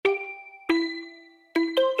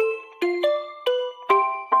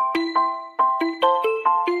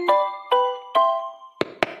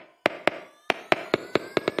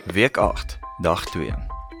Week 8, dag 2.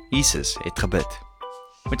 Jesus het gebid.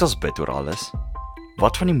 Moet ons bid oor alles?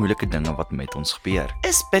 Wat van die moeilike dinge wat met ons gebeur?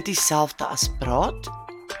 Is bid dieselfde as praat?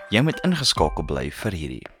 Jy moet ingeskakel bly vir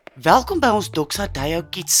hierdie. Welkom by ons Doksa Dayo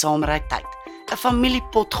Kids saam Rytyd, 'n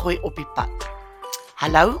familiepot gooi op die pad.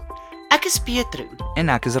 Hallo, ek is Petro. En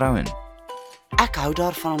ek is Rowan. Ek hou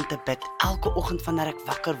daarvan om te bid elke oggend wanneer ek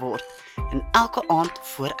wakker word en elke aand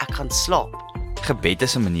voor ek gaan slaap. Gebed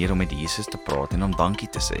is 'n manier om met Jesus te praat en om dankie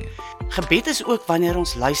te sê. Gebed is ook wanneer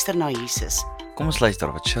ons luister na Jesus. Kom ons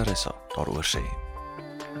luister wat Charissa daaroor sê.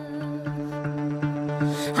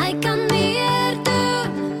 Hy kan meer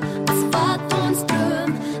doen as wat ons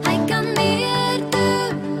droom. Hy kan meer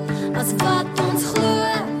doen as wat ons glo.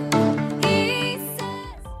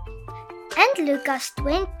 In Lukas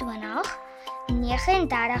 22,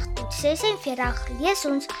 39 tot 46 lees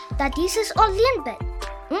ons dat Jesus alleen bid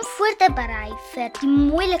om voor te berei vir die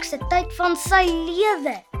moeilikste tyd van sy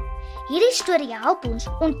lewe. Hierdie storie help ons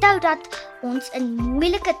onthou dat ons in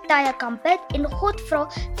moeilike tye kan bid en God vra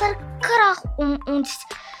vir krag om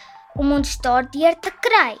ons daardeur te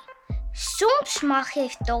kry. Soms mag jy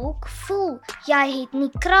dalk voel jy het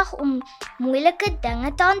nie krag om moeilike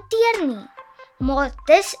dinge te hanteer nie. Maar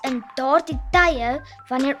dis in daardie tye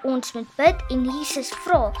wanneer ons moet bid en Jesus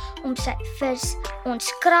vra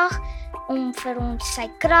om vir ons sy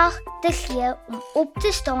krag te gee om op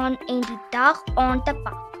te staan en die dag aan te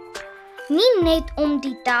pak. Nie net om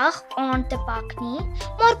die dag aan te pak nie,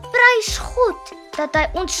 maar prys God dat hy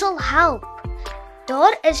ons sal help.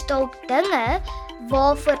 Daar is dalk dinge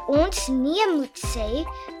waarvoor ons nee moet sê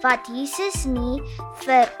wat Jesus nie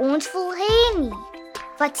vir ons wil hê nie.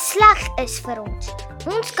 Wat sleg is vir ons.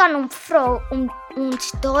 Ons kan hom vra om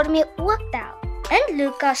ons daarmee ook te help. In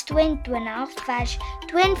Lukas 22 vers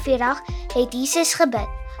 42 het Jesus gebid: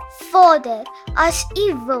 Vader, as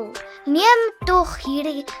U wil, neem tog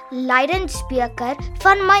hierdie lydensbeker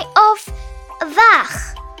van my af weg.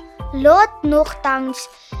 Laat nogtans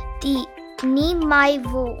die nie my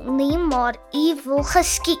wil nie, maar U wil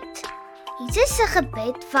geskied. Jesus se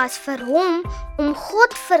gebed was vir hom om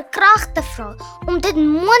God vir krag te vra, om dit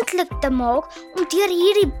moontlik te maak om deur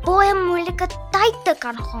hierdie baie moeilike tyd te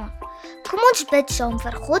kan gaan. Kom ons bid saam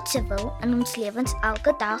vir God se wil in ons lewens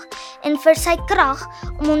elke dag en vir sy krag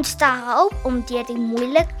om ons te help om deur die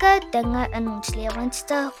moeilike dinge in ons lewens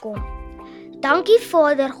te kom. Dankie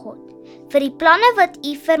Vader God vir die planne wat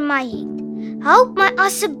U vir my het. Help my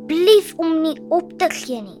asseblief om nie op te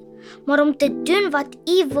gee nie, maar om te doen wat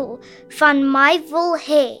U wil van my wil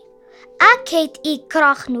hê. Ek het U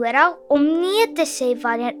krag nodig om nee te sê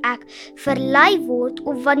wanneer ek verlei word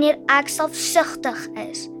of wanneer ek selfsugtig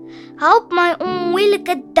is. Help my om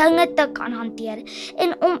moeilike dinge te kan hanteer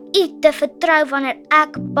en om U te vertrou wanneer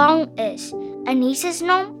ek bang is. In Jesus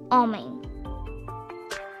naam, amen.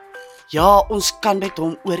 Ja, ons kan met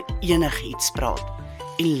hom oor enigiets praat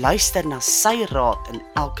en luister na sy raad in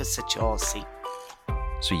elke situasie.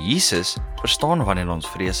 So Jesus verstaan wanneer ons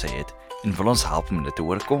vrese het en wil ons help om dit te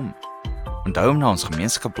oorkom. Onthou om na ons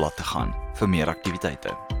gemeenskapblad te gaan vir meer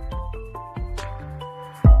aktiwiteite.